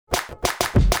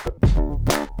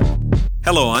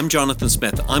Hello, I'm Jonathan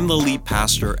Smith. I'm the lead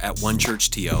pastor at One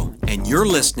Church TO, and you're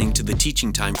listening to the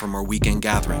teaching time from our weekend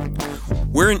gathering.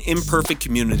 We're an imperfect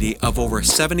community of over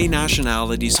 70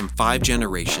 nationalities and 5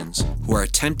 generations who are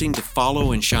attempting to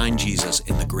follow and shine Jesus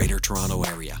in the Greater Toronto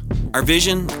Area. Our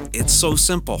vision, it's so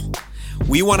simple.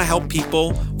 We want to help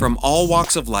people from all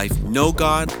walks of life know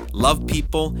God, love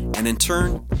people, and in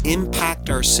turn, impact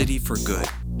our city for good.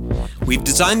 We've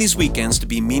designed these weekends to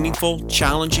be meaningful,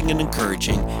 challenging, and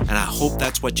encouraging, and I hope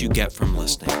that's what you get from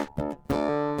listening.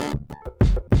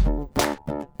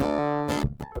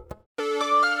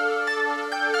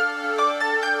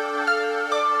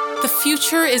 The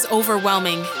future is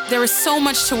overwhelming. There is so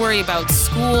much to worry about: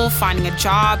 school, finding a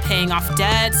job, paying off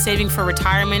debt, saving for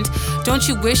retirement. Don't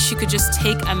you wish you could just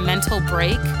take a mental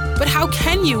break? But how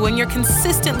can you when you're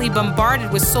consistently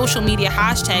bombarded with social media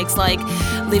hashtags like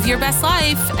live your best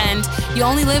life and you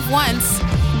only live once?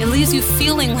 It leaves you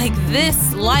feeling like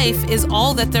this life is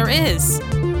all that there is.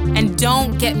 And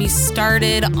don't get me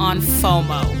started on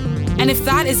FOMO. And if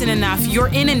that isn't enough, you're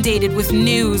inundated with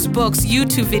news, books,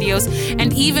 YouTube videos,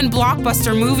 and even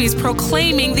blockbuster movies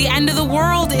proclaiming the end of the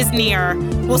world is near.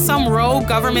 Will some rogue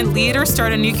government leader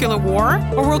start a nuclear war?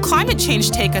 Or will climate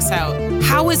change take us out?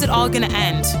 How is it all going to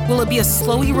end? Will it be a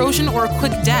slow erosion or a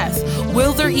quick death?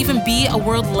 Will there even be a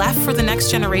world left for the next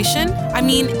generation? I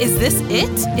mean, is this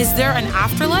it? Is there an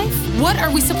afterlife? What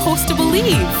are we supposed to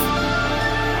believe?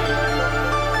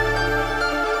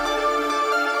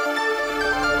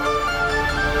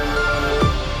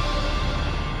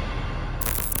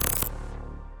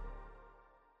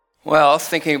 Well,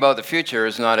 thinking about the future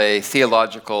is not a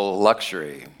theological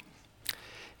luxury.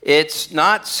 It's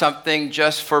not something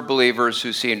just for believers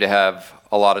who seem to have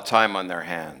a lot of time on their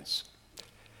hands.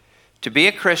 To be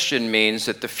a Christian means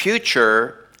that the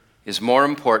future is more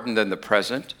important than the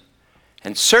present,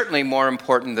 and certainly more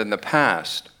important than the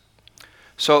past.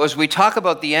 So as we talk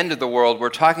about the end of the world, we're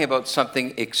talking about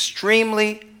something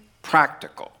extremely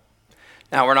practical.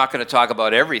 Now, we're not going to talk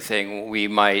about everything we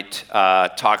might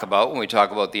talk about when we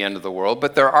talk about the end of the world,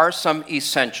 but there are some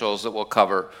essentials that we'll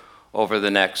cover over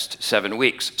the next 7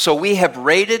 weeks. So we have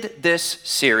rated this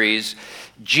series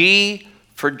G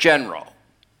for General,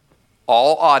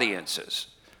 all audiences,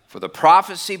 for the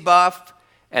prophecy buff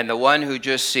and the one who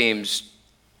just seems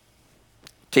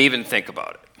to even think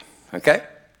about it, okay?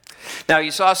 Now,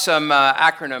 you saw some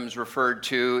acronyms referred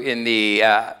to in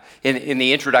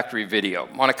the introductory video.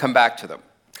 I want to come back to them.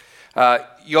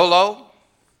 YOLO,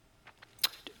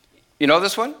 you know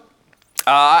this one?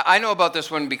 I know about this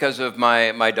one because of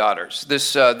my daughters.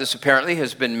 This apparently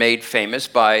has been made famous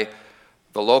by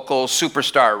the local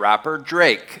superstar rapper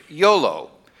Drake. YOLO,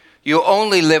 you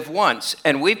only live once.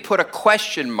 And we put a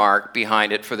question mark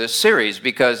behind it for this series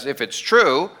because if it's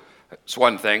true, it's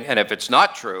one thing, and if it's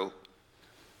not true,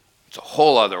 it's a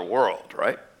whole other world,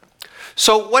 right?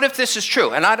 So what if this is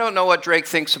true? And I don't know what Drake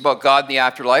thinks about God in the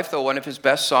afterlife, though one of his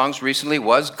best songs recently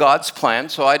was God's Plan.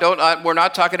 So we're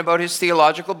not talking about his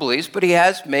theological beliefs, but he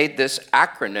has made this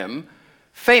acronym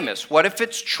famous. What if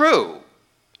it's true?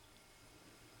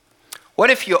 What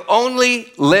if you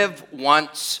only live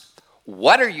once?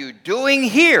 What are you doing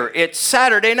here? It's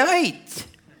Saturday night.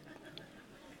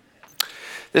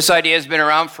 This idea has been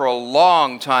around for a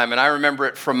long time, and I remember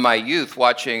it from my youth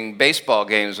watching baseball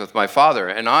games with my father.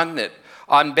 And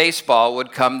on baseball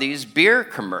would come these beer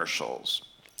commercials.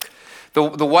 The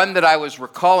one that I was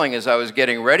recalling as I was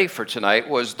getting ready for tonight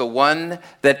was the one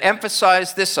that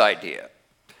emphasized this idea.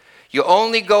 You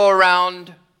only go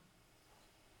around,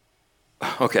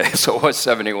 okay, so it was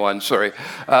 71, sorry.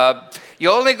 You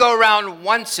only go around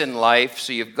once in life,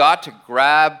 so you've got to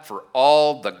grab for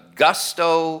all the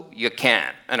gusto you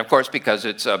can. And of course, because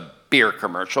it's a beer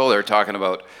commercial, they're talking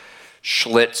about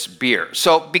Schlitz beer.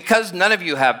 So because none of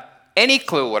you have any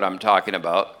clue what I'm talking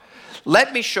about,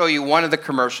 let me show you one of the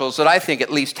commercials that I think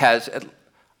at least has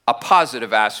a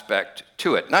positive aspect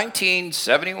to it.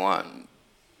 1971.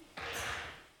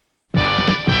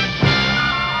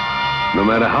 No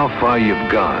matter how far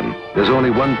you've gone, there's only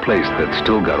one place that's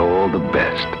still got all the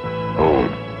best. Home.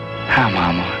 Hi,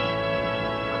 Mama.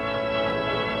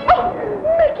 Oh,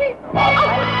 Mickey!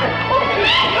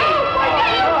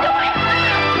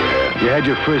 You had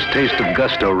your first taste of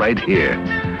gusto right here.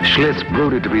 Schlitz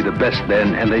brewed it to be the best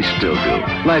then, and they still do.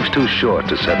 Life's too short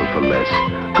to settle for less.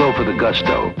 Go for the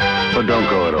gusto, or don't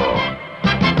go at all.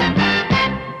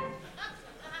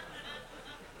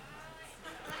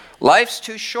 Life's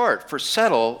too short for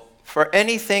settle for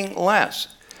anything less.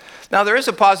 Now, there is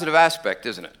a positive aspect,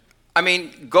 isn't it? I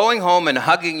mean, going home and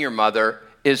hugging your mother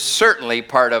is certainly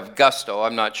part of gusto.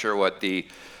 I'm not sure what the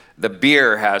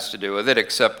beer has to do with it,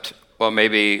 except Well,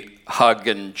 maybe hug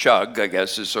and chug, I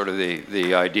guess, is sort of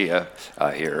the idea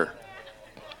here.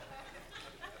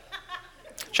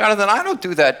 Jonathan, I don't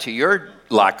do that to your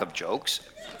lack of jokes.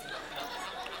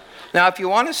 Now, if you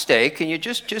want to stay, can you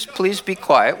just please be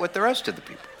quiet with the rest of the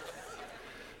people?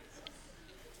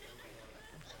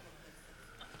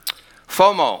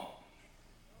 FOMO,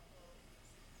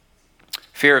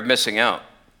 fear of missing out.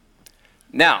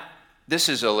 Now, this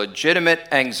is a legitimate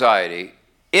anxiety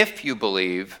if you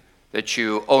believe that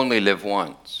you only live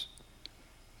once.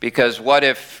 Because what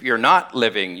if you're not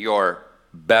living your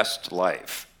best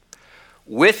life?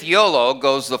 With YOLO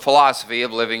goes the philosophy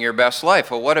of living your best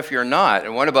life. Well, what if you're not?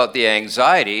 And what about the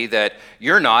anxiety that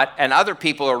you're not and other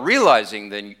people are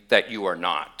realizing that you are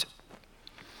not?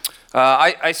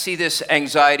 I see this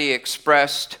anxiety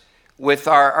expressed with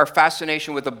our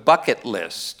fascination with a bucket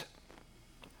list,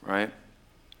 right?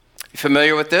 You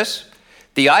familiar with this?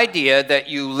 The idea that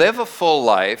you live a full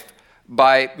life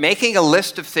by making a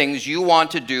list of things you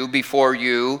want to do before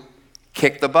you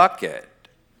kick the bucket.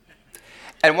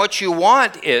 And what you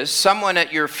want is someone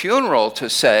at your funeral to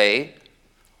say,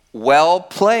 "Well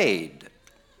played,"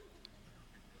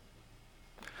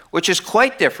 which is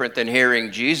quite different than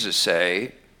hearing Jesus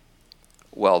say,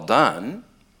 "Well done."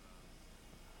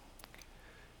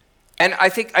 And I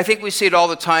think we see it all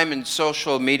the time in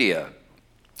social media.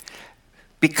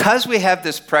 Because we have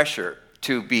this pressure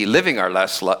to be living our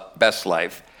best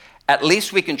life, at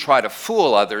least we can try to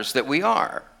fool others that we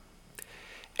are.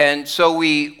 And so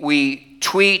we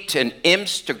tweet and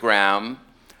Instagram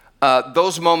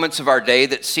those moments of our day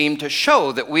that seem to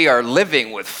show that we are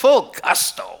living with full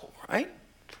gusto, right?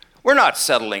 We're not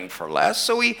settling for less,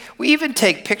 so we even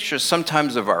take pictures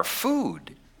sometimes of our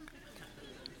food.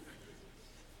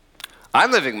 I'm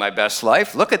living my best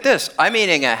life. Look at this. I'm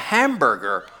eating a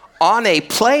hamburger on a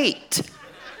plate,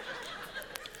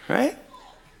 right?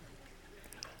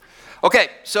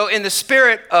 Okay, so in the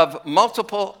spirit of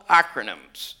multiple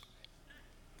acronyms,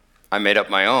 I made up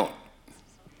my own.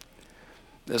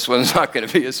 This one's not going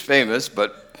to be as famous,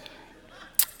 but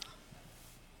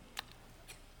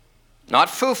not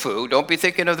foo-foo. Don't be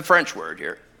thinking of the French word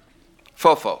here.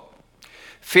 Fofo.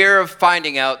 Fear of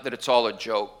finding out that it's all a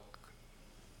joke.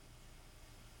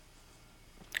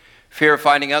 Fear of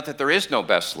finding out that there is no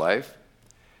best life.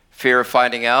 Fear of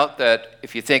finding out that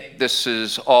if you think this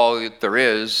is all that there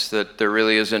is, that there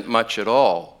really isn't much at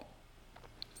all.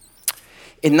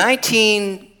 In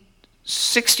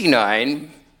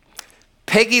 1969,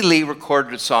 Peggy Lee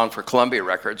recorded a song for Columbia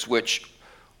Records, which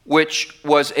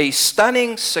was a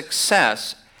stunning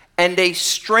success and a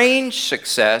strange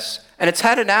success, and it's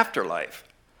had an afterlife.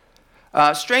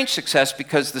 Strange success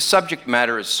because the subject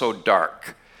matter is so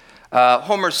dark.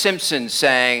 Homer Simpson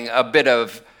sang a bit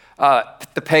of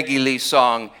the Peggy Lee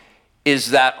song,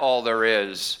 "Is That All There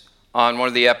Is?" on one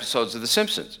of the episodes of The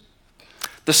Simpsons.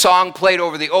 The song played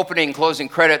over the opening and closing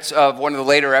credits of one of the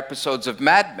later episodes of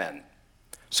Mad Men.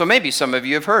 So maybe some of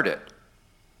you have heard it.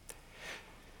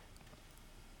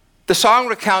 The song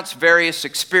recounts various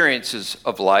experiences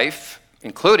of life,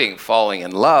 including falling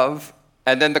in love,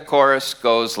 and then the chorus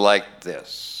goes like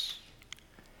this.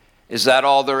 Is that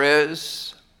all there is?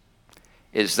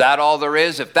 Is that all there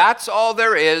is? If that's all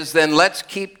there is, then let's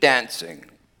keep dancing.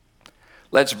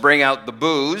 Let's bring out the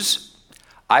booze.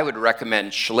 I would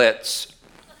recommend Schlitz.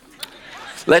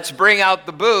 Let's bring out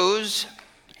the booze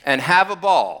and have a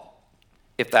ball,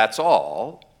 if that's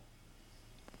all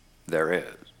there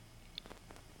is.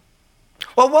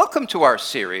 Well, welcome to our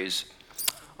series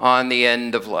on the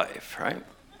end of life, right?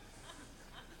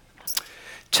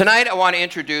 Tonight, I want to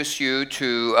introduce you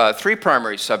to three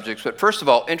primary subjects, but first of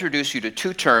all, introduce you to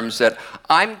two terms that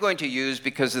I'm going to use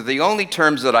because they're the only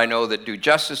terms that I know that do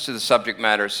justice to the subject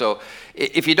matter. So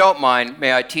if you don't mind,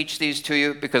 may I teach these to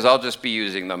you? Because I'll just be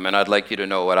using them, and I'd like you to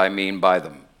know what I mean by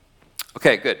them.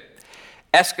 Okay, good.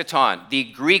 Eschaton, the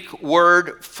Greek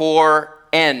word for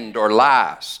end or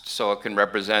last. So it can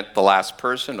represent the last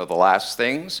person or the last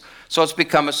things. So it's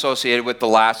become associated with the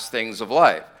last things of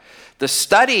life. The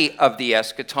study of the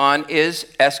eschaton is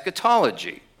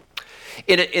eschatology.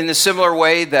 In the similar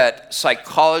way that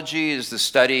psychology is the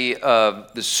study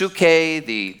of the psyche,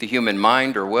 the human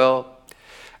mind or will,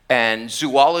 and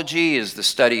zoology is the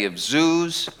study of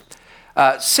zoos.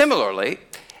 Similarly,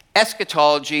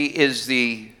 eschatology is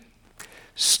the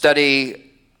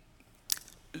study,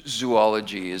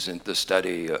 zoology isn't the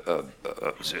study of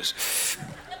zoos.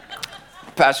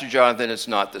 Pastor Jonathan, it's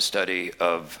not the study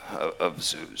of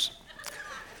zoos.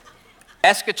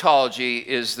 Eschatology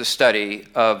is the study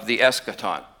of the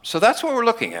eschaton. So that's what we're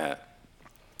looking at.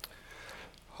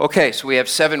 Okay, so we have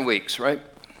 7 weeks, right?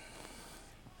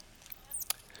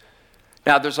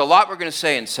 Now, there's a lot we're going to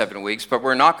say in 7 weeks, but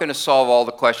we're not going to solve all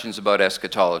the questions about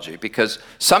eschatology, because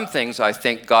some things I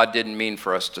think God didn't mean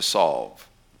for us to solve.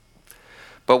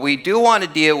 But we do want to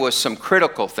deal with some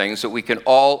critical things that we can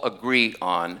all agree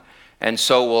on. And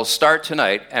so we'll start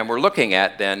tonight, and we're looking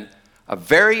at then a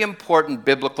very important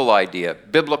biblical idea,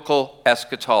 biblical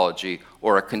eschatology,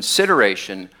 or a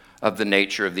consideration of the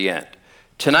nature of the end.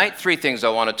 Tonight, 3 things I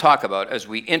want to talk about as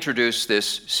we introduce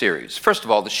this series. First of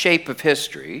all, the shape of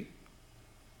history.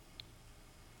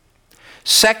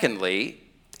 Secondly,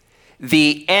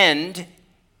 the end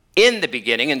in the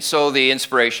beginning, and so the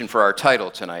inspiration for our title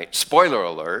tonight. Spoiler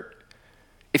alert,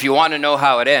 if you want to know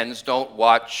how it ends,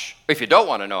 if you don't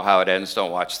want to know how it ends,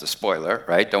 don't watch the spoiler,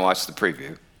 right? Don't watch the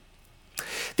preview.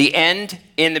 The end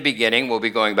in the beginning, we'll be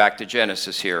going back to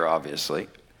Genesis here, obviously.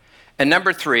 And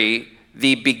number 3,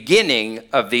 the beginning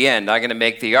of the end. I'm going to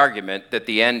make the argument that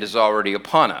the end is already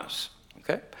upon us,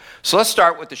 okay? So let's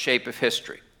start with the shape of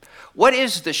history. What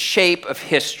is the shape of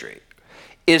history?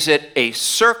 Is it a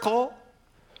circle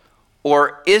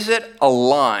or is it a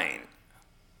line?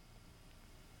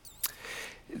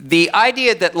 The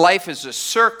idea that life is a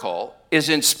circle is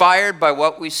inspired by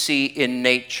what we see in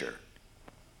nature.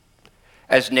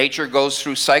 As nature goes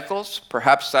through cycles,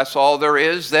 perhaps that's all there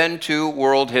is then to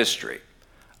world history,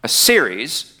 a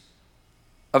series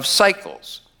of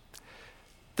cycles.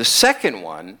 The second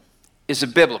one is a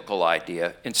biblical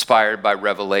idea inspired by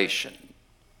Revelation.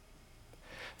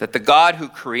 That the God who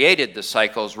created the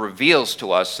cycles reveals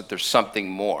to us that there's something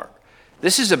more.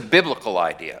 This is a biblical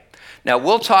idea. Now,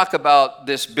 we'll talk about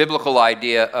this biblical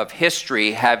idea of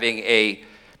history having a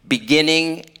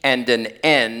beginning and an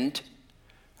end,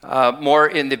 more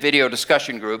in the video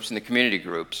discussion groups and the community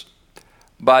groups.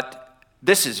 But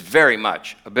this is very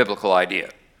much a biblical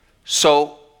idea.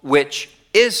 So, which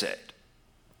is it?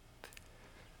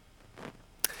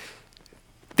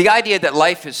 The idea that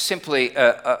life is simply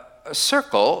a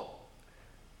circle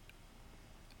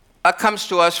comes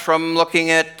to us from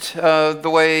looking at the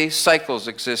way cycles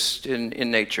exist in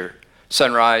nature.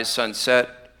 Sunrise,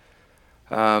 sunset,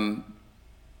 the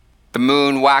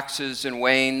moon waxes and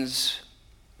wanes,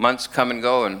 months come and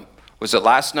go, and was it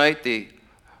last night, the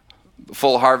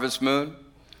full harvest moon?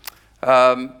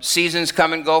 Seasons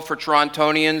come and go for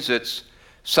Torontonians. It's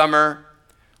summer,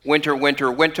 winter,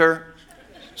 winter, winter,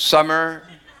 summer,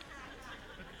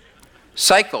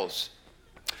 cycles.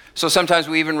 So sometimes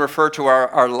we even refer to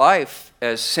our life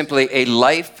as simply a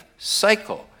life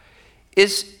cycle.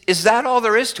 Is that all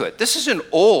there is to it? This is an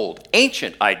old,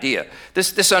 ancient idea.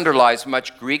 This underlies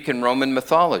much Greek and Roman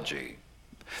mythology.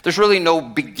 There's really no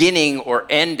beginning or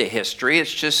end to history.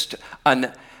 It's just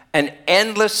an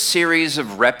endless series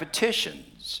of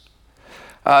repetitions.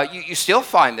 You still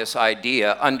find this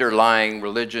idea underlying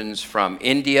religions from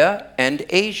India and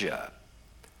Asia.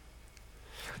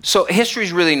 So history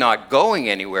is really not going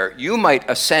anywhere. You might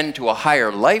ascend to a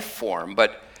higher life form,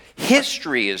 but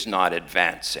history is not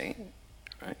advancing.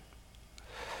 Right?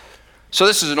 So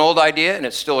this is an old idea, and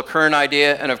it's still a current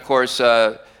idea. And of course,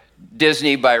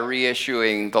 Disney, by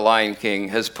reissuing The Lion King,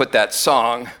 has put that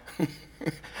song,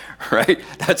 right?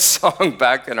 That song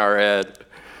back in our head.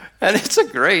 And it's a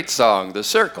great song, The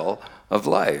Circle of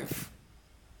Life.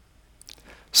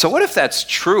 So what if that's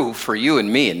true for you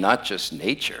and me and not just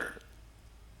nature?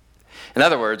 In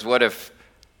other words, what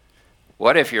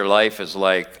if your life is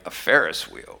like a Ferris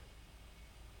wheel?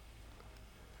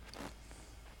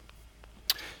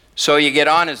 So you get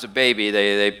on as a baby,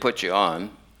 they put you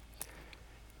on,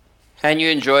 and you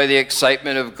enjoy the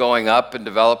excitement of going up and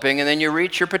developing, and then you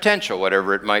reach your potential,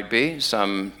 whatever it might be.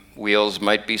 Some wheels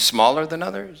might be smaller than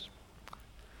others.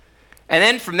 And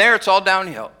then from there, it's all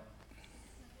downhill.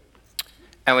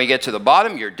 And when you get to the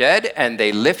bottom, you're dead, and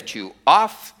they lift you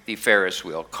off the Ferris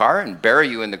wheel car and bury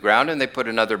you in the ground, and they put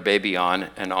another baby on,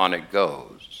 and on it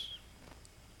goes.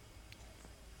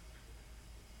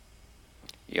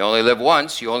 You only live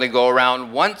once. You only go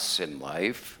around once in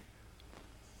life.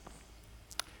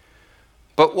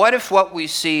 But what if what we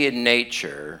see in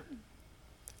nature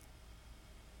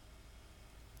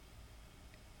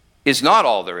is not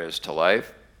all there is to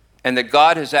life, and that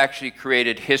God has actually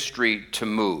created history to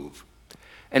move?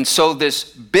 And so this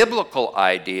biblical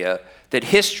idea that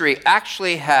history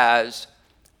actually has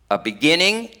a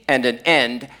beginning and an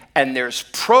end, and there's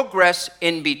progress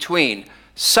in between,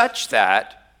 such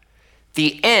that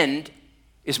the end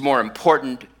is more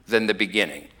important than the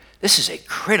beginning. This is a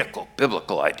critical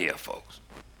biblical idea, folks.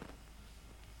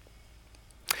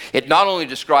 It not only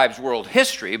describes world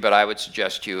history, but I would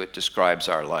suggest to you it describes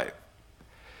our life.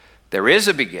 There is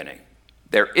a beginning,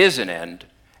 there is an end,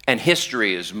 and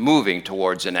history is moving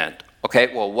towards an end.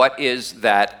 Okay, well, what is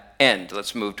that end.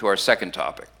 Let's move to our second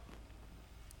topic.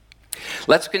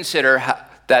 Let's consider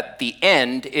that the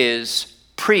end is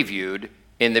previewed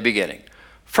in the beginning.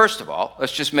 First of all,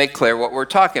 let's just make clear what we're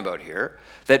talking about here,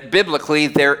 that biblically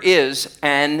there is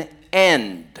an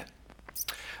end.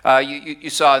 You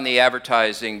saw in the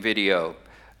advertising video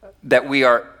that we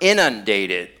are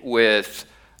inundated with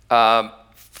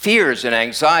fears and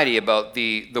anxiety about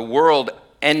the world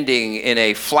ending in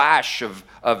a flash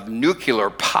of nuclear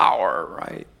power,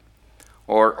 right?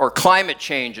 Or climate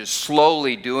change is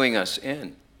slowly doing us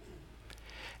in.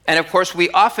 And of course, we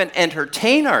often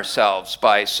entertain ourselves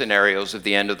by scenarios of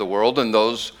the end of the world and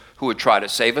those who would try to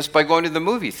save us by going to the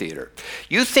movie theater.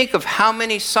 You think of how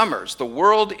many summers the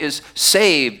world is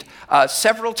saved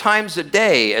several times a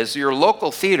day as your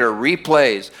local theater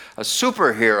replays a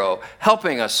superhero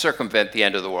helping us circumvent the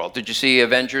end of the world. Did you see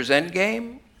Avengers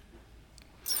Endgame?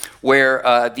 Where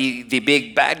the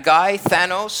big bad guy,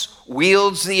 Thanos,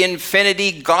 wields the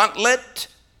Infinity Gauntlet.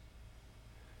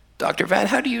 Dr. Van,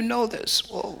 how do you know this?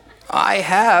 Well, I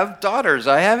have daughters.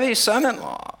 I have a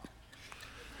son-in-law.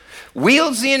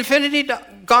 Wields the Infinity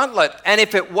Gauntlet. And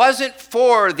if it wasn't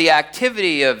for the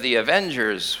activity of the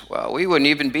Avengers, well, we wouldn't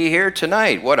even be here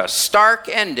tonight. What a stark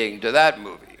ending to that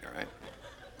movie, right?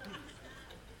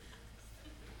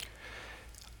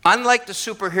 Unlike the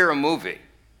superhero movie,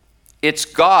 it's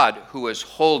God who is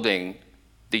holding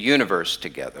the universe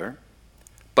together,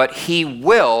 but he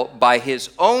will, by his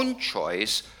own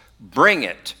choice, bring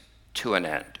it to an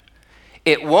end.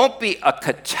 It won't be a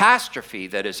catastrophe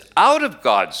that is out of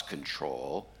God's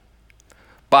control.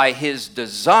 By his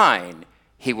design,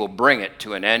 he will bring it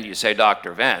to an end. You say,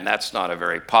 Dr. Van, that's not a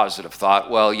very positive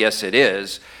thought. Well, yes, it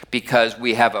is, because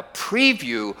we have a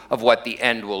preview of what the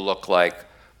end will look like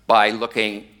by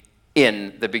looking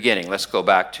in the beginning. Let's go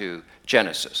back to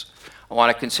Genesis. I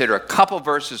want to consider a couple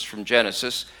verses from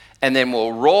Genesis, and then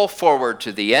we'll roll forward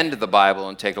to the end of the Bible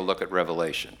and take a look at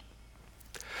Revelation.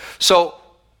 So,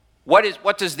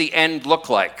 what does the end look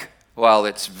like? Well,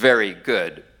 it's very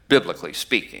good, biblically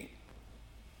speaking.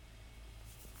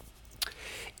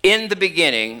 In the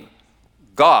beginning,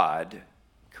 God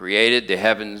created the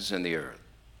heavens and the earth.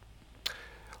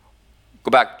 Go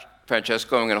back,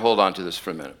 Francesco, I'm going to hold on to this for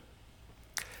a minute.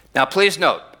 Now, please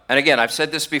note, and again, I've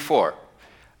said this before,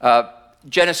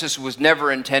 Genesis was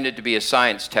never intended to be a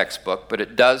science textbook, but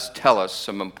it does tell us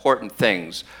some important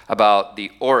things about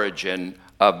the origin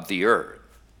of the earth.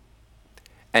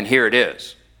 And here it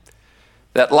is.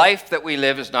 That life that we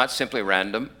live is not simply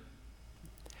random,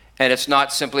 and it's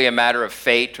not simply a matter of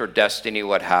fate or destiny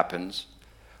what happens,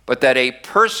 but that a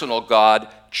personal God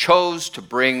chose to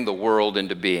bring the world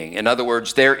into being. In other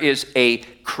words, there is a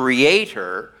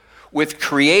creator with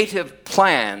creative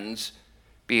plans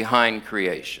behind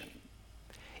creation.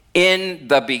 In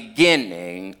the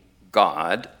beginning,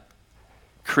 God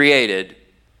created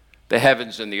the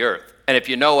heavens and the earth. And if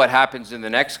you know what happens in the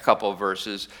next couple of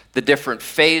verses, the different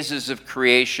phases of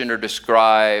creation are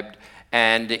described,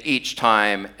 and each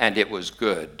time, and it was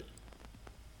good.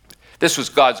 This was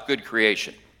God's good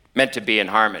creation, meant to be in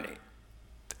harmony.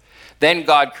 Then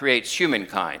God creates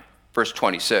humankind, verse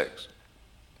 26.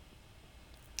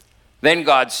 Then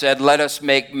God said, let us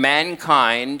make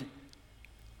mankind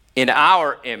in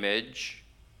our image,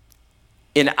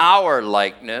 in our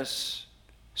likeness,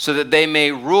 so that they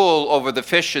may rule over the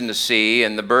fish in the sea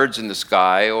and the birds in the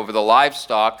sky, over the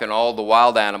livestock and all the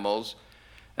wild animals,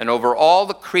 and over all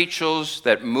the creatures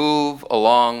that move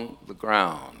along the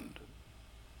ground.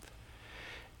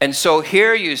 And so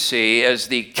here you see, as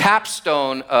the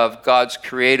capstone of God's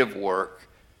creative work,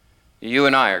 you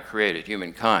and I are created,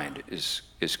 humankind is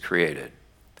created.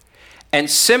 And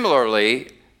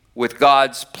similarly, with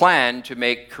God's plan to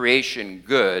make creation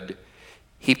good,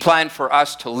 he planned for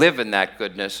us to live in that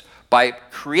goodness by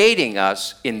creating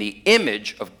us in the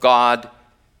image of God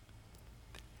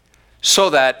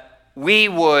so that we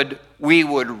would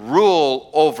rule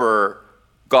over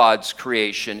God's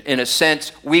creation. In a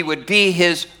sense, we would be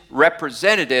his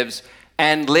representatives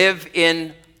and live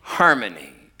in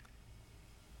harmony.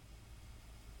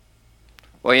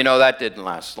 Well, you know, that didn't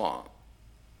last long.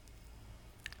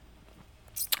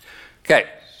 Okay,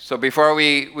 so before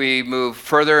we move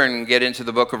further and get into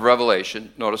the book of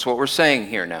Revelation, notice what we're saying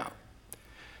here now.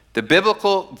 The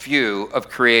biblical view of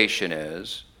creation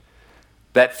is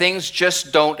that things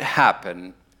just don't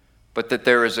happen, but that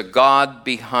there is a God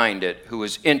behind it who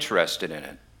is interested in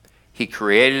it. He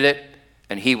created it,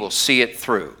 and he will see it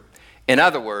through. In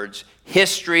other words,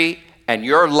 history and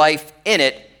your life in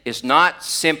it is not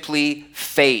simply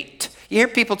fate. You hear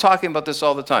people talking about this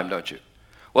all the time, don't you?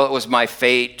 Well, it was my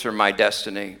fate or my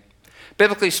destiny.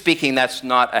 Biblically speaking, that's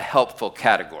not a helpful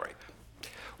category.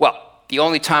 Well, the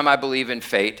only time I believe in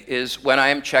fate is when I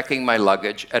am checking my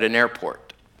luggage at an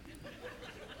airport.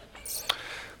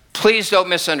 Please don't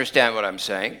misunderstand what I'm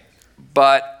saying,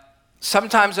 but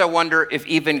sometimes I wonder if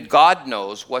even God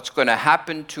knows what's going to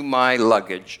happen to my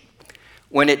luggage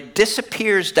when it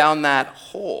disappears down that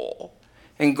hole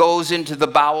and goes into the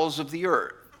bowels of the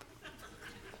earth.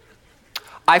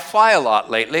 I fly a lot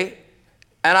lately,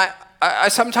 and I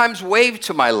sometimes wave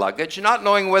to my luggage, not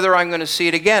knowing whether I'm going to see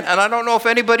it again, and I don't know if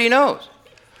anybody knows.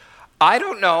 I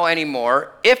don't know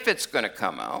anymore if it's going to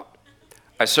come out.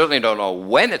 I certainly don't know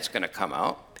when it's going to come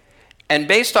out. And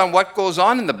based on what goes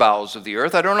on in the bowels of the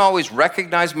earth, I don't always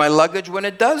recognize my luggage when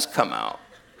it does come out.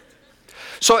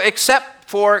 So except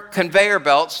for conveyor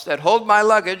belts that hold my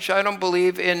luggage, I don't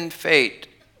believe in fate.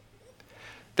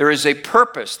 There is a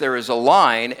purpose, there is a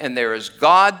line, and there is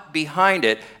God behind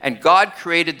it, and God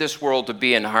created this world to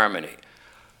be in harmony.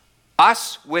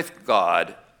 Us with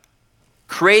God,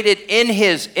 created in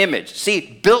His image.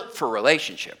 See, built for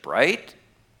relationship, right?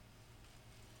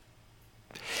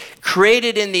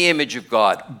 Created in the image of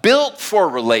God, built for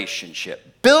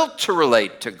relationship, built to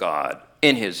relate to God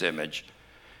in His image.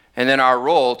 And then our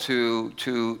role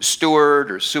to steward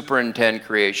or superintend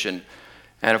creation.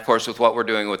 And of course, with what we're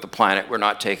doing with the planet, we're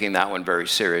not taking that one very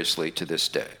seriously to this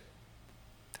day.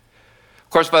 Of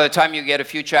course, by the time you get a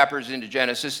few chapters into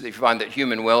Genesis, you find that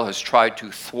human will has tried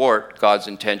to thwart God's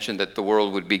intention that the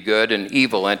world would be good, and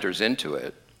evil enters into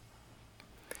it.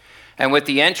 And with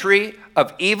the entry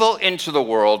of evil into the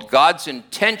world, God's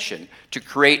intention to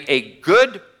create a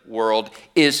good world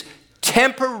is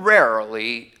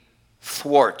temporarily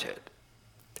thwarted.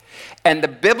 And the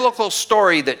biblical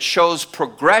story that shows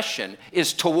progression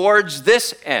is towards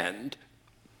this end,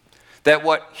 that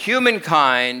what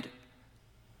humankind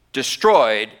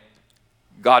destroyed,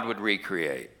 God would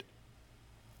recreate.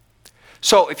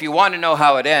 So if you want to know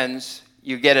how it ends,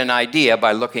 you get an idea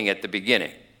by looking at the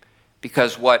beginning.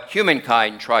 Because what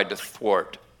humankind tried to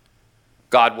thwart,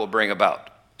 God will bring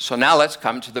about. So now let's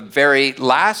come to the very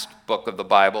last book of the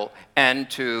Bible and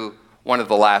to one of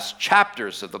the last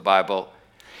chapters of the Bible,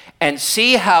 and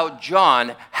see how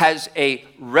John has a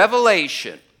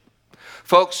revelation.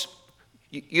 Folks,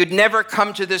 you'd never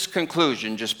come to this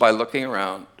conclusion just by looking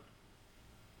around.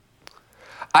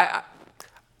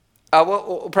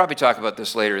 We'll probably talk about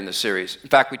this later in the series. In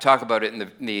fact, we talk about it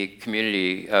in the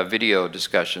community video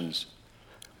discussions.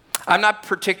 I'm not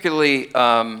particularly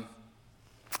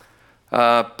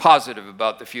positive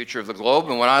about the future of the globe,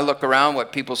 and when I look around,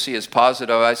 what people see as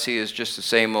positive, I see as just the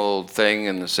same old thing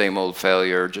and the same old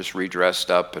failure, just redressed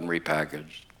up and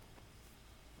repackaged.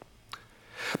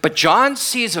 But John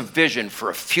sees a vision for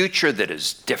a future that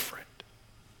is different.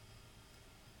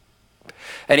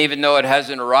 And even though it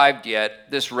hasn't arrived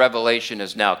yet, this revelation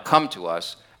has now come to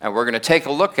us, and we're going to take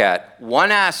a look at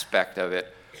one aspect of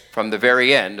it from the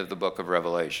very end of the book of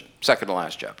Revelation, second to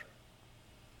last chapter.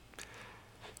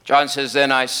 John says,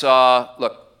 then I saw,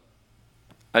 look,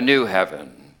 a new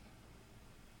heaven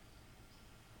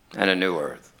and a new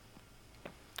earth.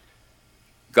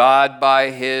 God, by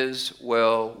His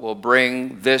will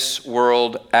bring this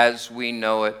world as we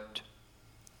know it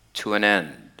to an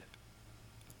end,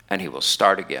 and He will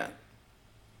start again.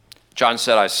 John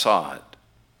said, I saw it.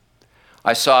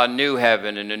 I saw a new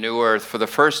heaven and a new earth, for the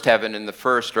first heaven and the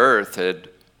first earth had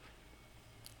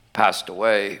passed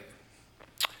away,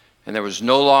 and there was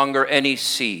no longer any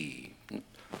sea.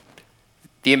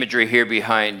 The imagery here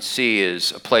behind sea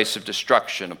is a place of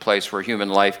destruction, a place where human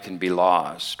life can be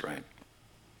lost, right?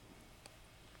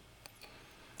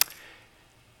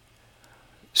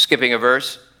 Skipping a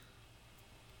verse.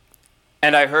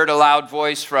 And I heard a loud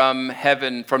voice from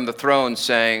heaven, from the throne,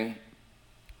 saying,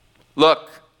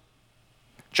 look,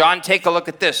 John, take a look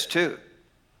at this too.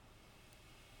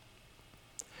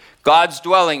 God's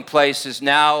dwelling place is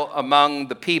now among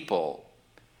the people,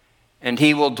 and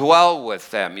He will dwell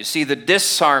with them. You see the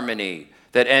disharmony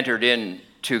that entered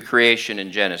into creation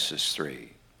in Genesis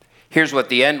 3. Here's what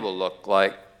the end will look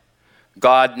like.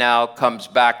 God now comes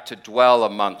back to dwell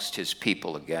amongst His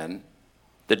people again.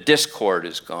 The discord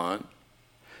is gone.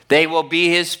 They will be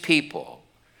His people.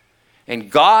 And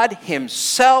God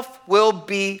Himself will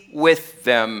be with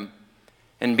them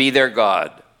and be their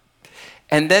God.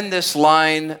 And then this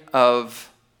line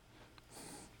of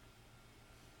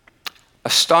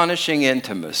astonishing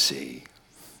intimacy.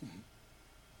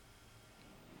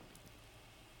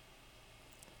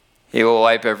 He will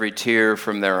wipe every tear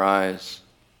from their eyes.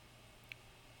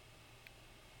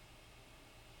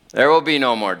 There will be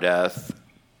no more death.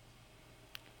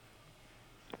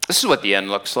 This is what the end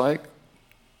looks like.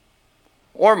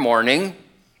 Or mourning.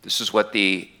 This is what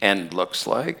the end looks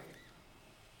like.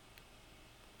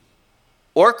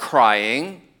 or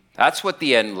crying. That's what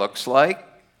the end looks like.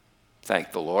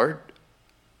 Thank the Lord.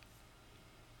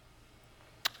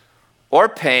 Or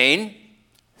pain.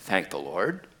 Thank the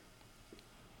Lord.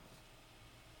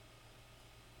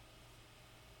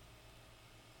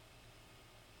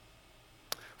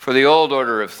 For the old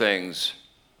order of things,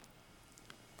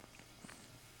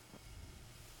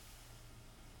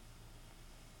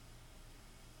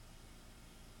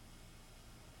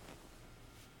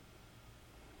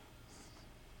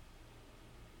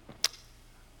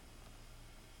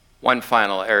 one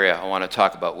final area I want to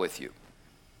talk about with you.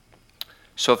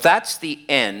 So if that's the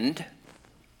end,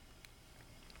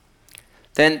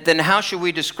 then how should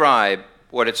we describe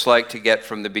what it's like to get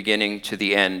from the beginning to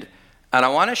the end? And I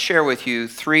want to share with you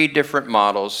 3 different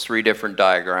models, 3 different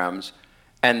diagrams,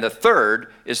 and the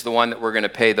third is the one that we're going to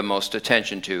pay the most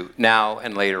attention to now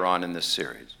and later on in this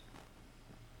series.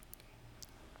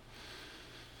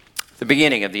 The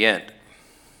beginning of the end.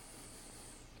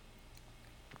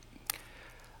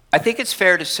 I think it's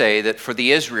fair to say that for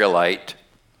the Israelite,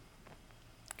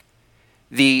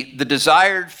 the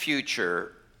desired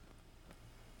future,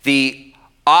 the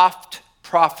oft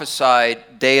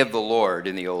prophesied day of the Lord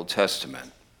in the Old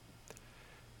Testament,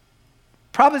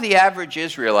 probably the average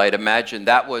Israelite imagined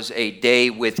that was a day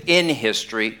within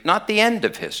history, not the end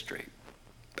of history,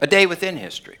 a day within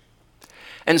history.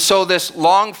 And so this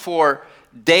longed for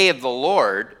day of the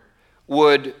Lord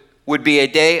would be a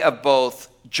day of both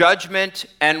judgment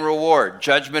and reward.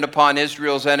 Judgment upon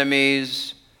Israel's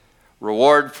enemies,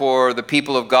 reward for the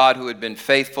people of God who had been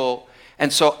faithful.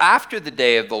 And so after the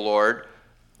day of the Lord,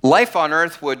 life on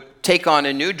earth would take on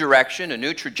a new direction, a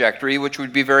new trajectory, which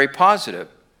would be very positive.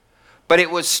 But it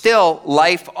was still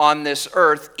life on this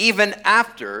earth even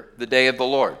after the day of the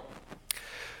Lord.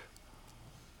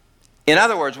 In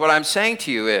other words, what I'm saying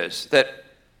to you is that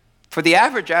for the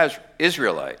average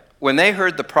Israelite, when they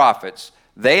heard the prophets,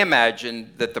 they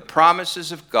imagined that the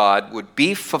promises of God would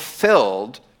be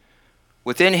fulfilled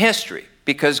within history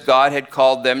because God had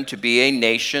called them to be a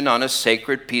nation on a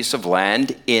sacred piece of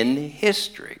land in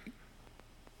history.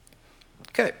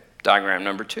 Okay, diagram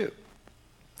number 2.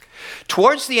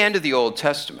 Towards the end of the Old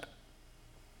Testament,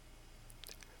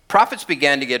 prophets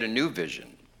began to get a new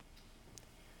vision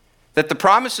that the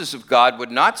promises of God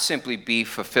would not simply be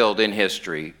fulfilled in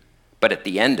history, but at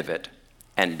the end of it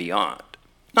and beyond.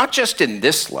 Not just in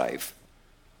this life,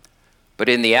 but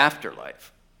in the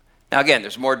afterlife. Now again,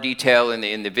 there's more detail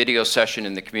in the video session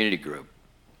in the community group.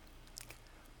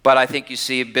 But I think you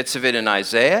see bits of it in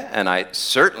Isaiah, and I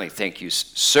certainly think you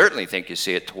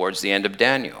see it towards the end of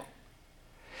Daniel.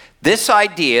 This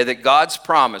idea that God's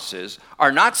promises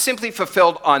are not simply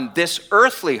fulfilled on this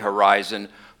earthly horizon,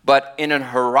 but in a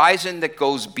horizon that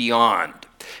goes beyond.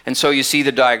 And so you see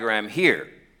the diagram here.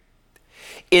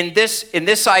 In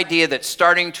this idea that's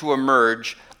starting to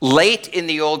emerge late in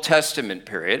the Old Testament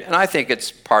period, and I think it's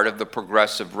part of the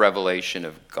progressive revelation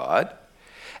of God.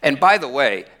 And by the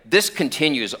way, this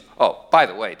continues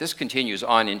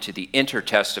on into the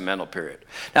intertestamental period.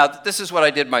 Now, this is what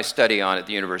I did my study on at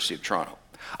the University of Toronto.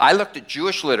 I looked at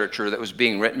Jewish literature that was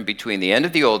being written between the end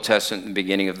of the Old Testament and the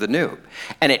beginning of the New.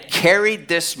 And it carried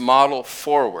this model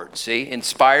forward,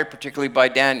 inspired particularly by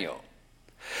Daniel.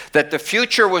 That the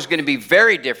future was going to be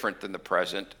very different than the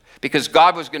present because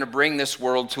God was going to bring this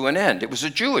world to an end. It was a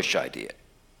Jewish idea.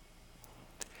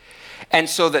 And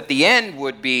so that the end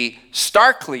would be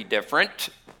starkly different.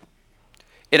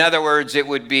 In other words, it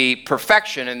would be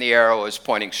perfection and the arrow is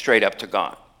pointing straight up to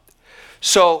God.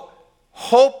 So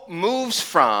hope moves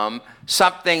from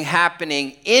something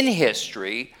happening in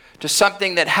history to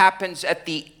something that happens at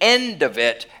the end of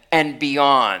it and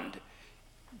beyond.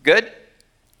 Good?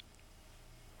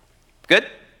 Good?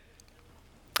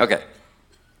 Okay.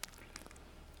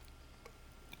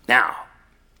 Now,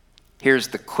 here's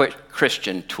the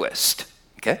Christian twist,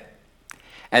 okay?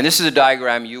 And this is a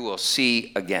diagram you will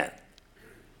see again.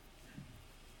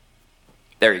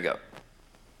 There you go.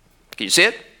 Can you see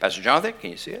it? Pastor Jonathan,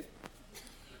 can you see it?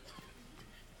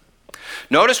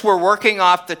 Notice we're working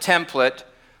off the template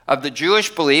of the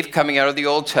Jewish belief coming out of the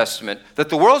Old Testament that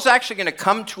the world's actually going to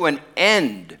come to an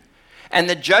end. And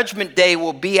the judgment day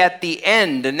will be at the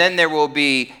end, and then there will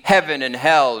be heaven and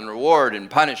hell and reward and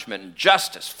punishment and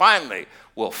justice. Finally,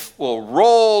 will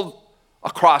roll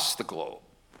across the globe.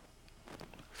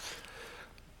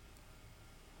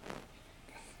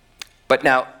 But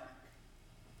now,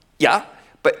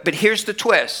 but here's the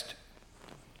twist.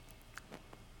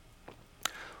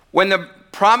 When the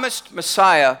promised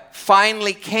Messiah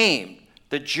finally came,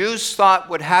 the Jews thought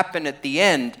would happen at the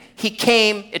end. He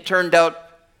came, it turned out,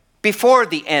 before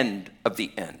the end of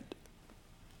the end.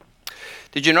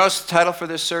 Did you notice the title for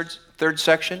this third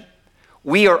section,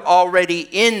 we are already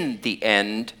in the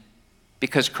end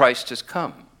because Christ has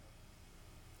come.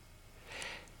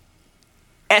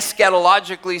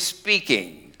 Eschatologically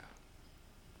speaking,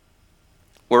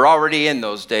 we're already in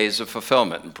those days of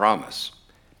fulfillment and promise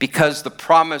because the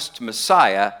promised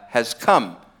Messiah has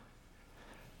come.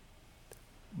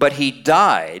 But he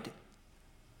died,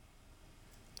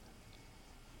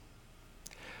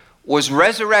 was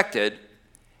resurrected,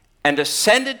 and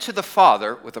ascended to the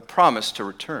Father with a promise to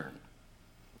return.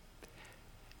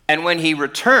 And when he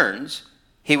returns,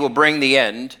 he will bring the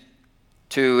end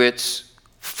to its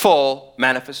full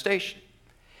manifestation.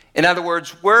 In other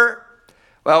words, we're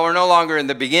no longer in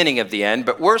the beginning of the end,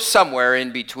 but we're somewhere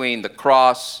in between the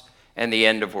cross and the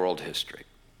end of world history.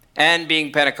 And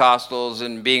being Pentecostals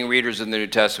and being readers in the New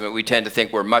Testament, we tend to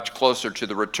think we're much closer to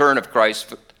the return of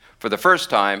Christ for the first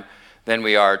time than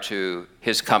we are to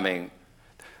his coming,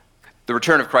 the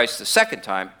return of Christ the second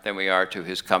time, than we are to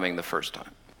his coming the first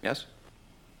time. Yes?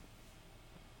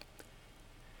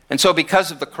 And so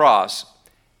because of the cross,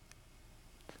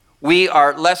 we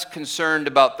are less concerned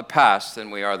about the past than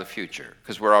we are the future,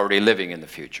 because we're already living in the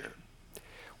future.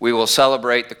 We will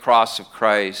celebrate the cross of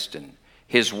Christ and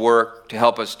his work to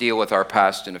help us deal with our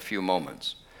past in a few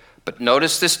moments. But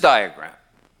notice this diagram.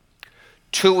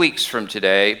 2 weeks from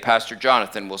today, Pastor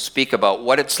Jonathan will speak about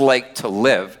what it's like to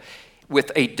live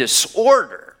with a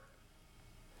disorder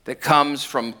that comes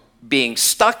from being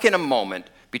stuck in a moment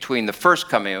between the first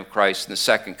coming of Christ and the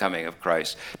second coming of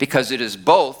Christ, because it is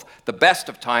both the best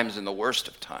of times and the worst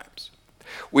of times.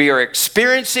 We are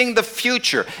experiencing the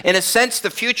future. In a sense, the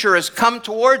future has come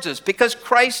towards us because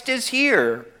Christ is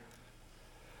here.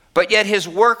 But yet his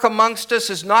work amongst us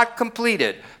is not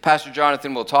completed. Pastor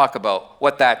Jonathan will talk about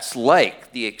what that's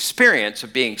like, the experience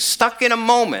of being stuck in a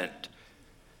moment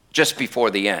just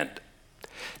before the end.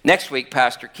 Next week,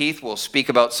 Pastor Keith will speak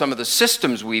about some of the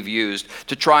systems we've used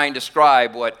to try and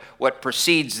describe what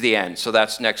precedes the end. So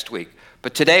that's next week.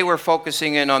 But today we're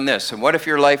focusing in on this. And what if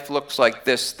your life looks like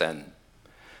this then?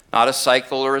 Not a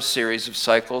cycle or a series of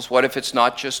cycles. What if it's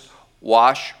not just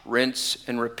wash, rinse,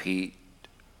 and repeat?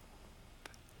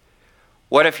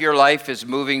 What if your life is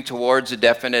moving towards a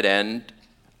definite end,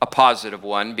 a positive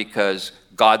one, because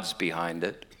God's behind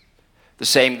it? The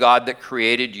same God that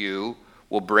created you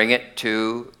will bring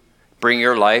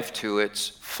your life to its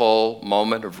full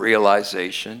moment of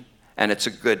realization, and it's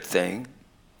a good thing.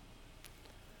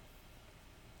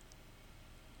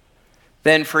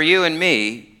 Then for you and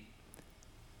me,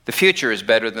 the future is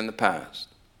better than the past.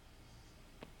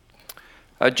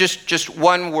 Just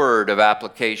one word of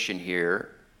application here.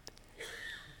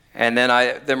 And then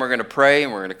we're going to pray,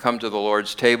 and we're going to come to the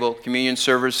Lord's table. Communion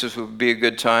services would be a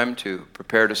good time to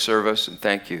prepare to serve us, and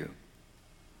thank you.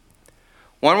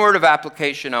 One word of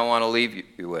application I want to leave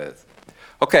you with.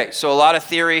 Okay, so a lot of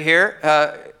theory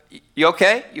here. You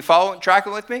okay? You following,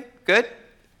 tracking with me? Good?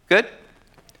 Good?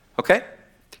 Okay.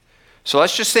 So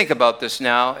let's just think about this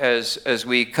now as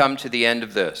we come to the end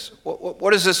of this.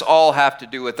 What does this all have to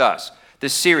do with us?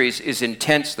 This series is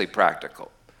intensely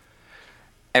practical.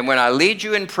 And when I lead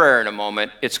you in prayer in a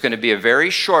moment, it's going to be a very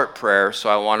short prayer, so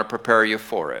I want to prepare you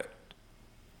for it.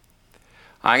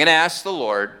 I'm going to ask the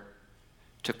Lord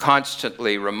to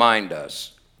constantly remind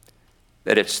us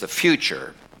that it's the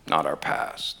future, not our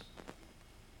past.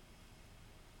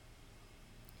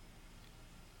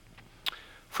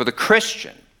 For the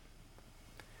Christian,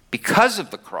 because of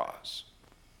the cross,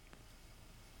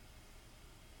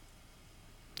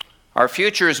 our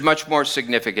future is much more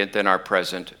significant than our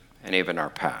present and even our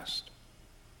past.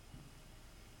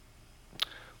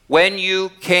 When you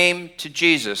came to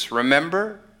Jesus,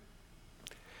 remember?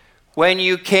 When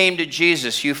you came to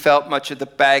Jesus, you felt much of the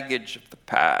baggage of the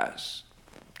past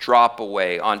drop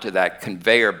away onto that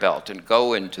conveyor belt and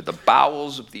go into the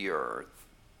bowels of the earth.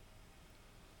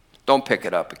 Don't pick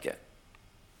it up again.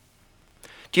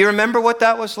 Do you remember what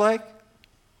that was like?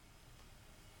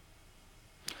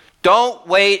 Don't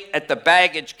wait at the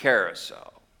baggage carousel.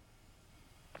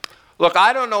 Look,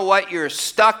 I don't know what you're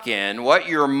stuck in, what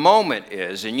your moment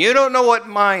is, and you don't know what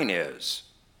mine is.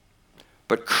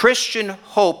 But Christian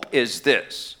hope is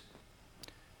this,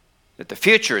 that the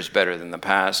future is better than the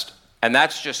past, and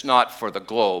that's just not for the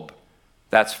globe.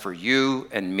 That's for you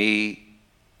and me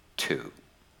too.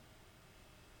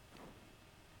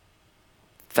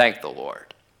 Thank the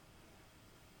Lord.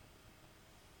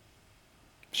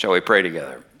 Shall we pray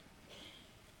together?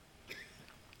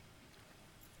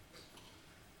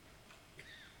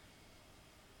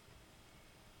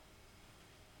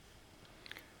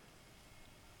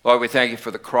 Lord, we thank you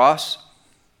for the cross.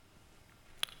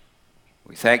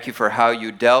 We thank you for how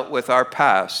you dealt with our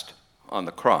past on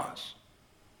the cross.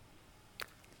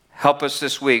 Help us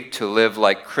this week to live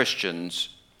like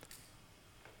Christians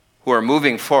who are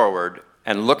moving forward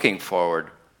and looking forward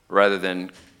rather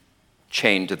than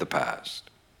chained to the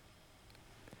past.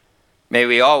 May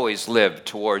we always live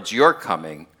towards your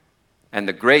coming and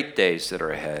the great days that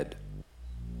are ahead.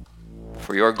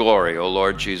 For your glory, O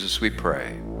Lord Jesus, we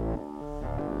pray.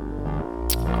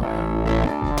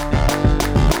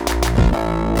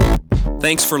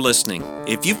 Thanks for listening.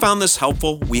 If you found this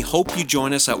helpful, we hope you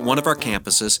join us at one of our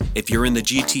campuses if you're in the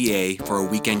GTA for a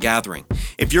weekend gathering.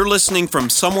 If you're listening from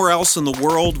somewhere else in the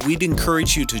world, we'd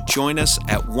encourage you to join us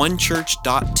at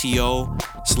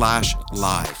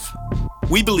onechurch.to/live.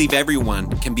 We believe everyone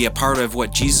can be a part of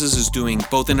what Jesus is doing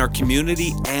both in our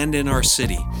community and in our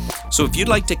city. So if you'd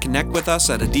like to connect with us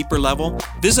at a deeper level,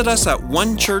 visit us at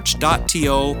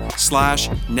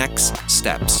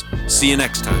onechurch.to/nextsteps. See you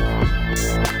next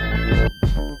time.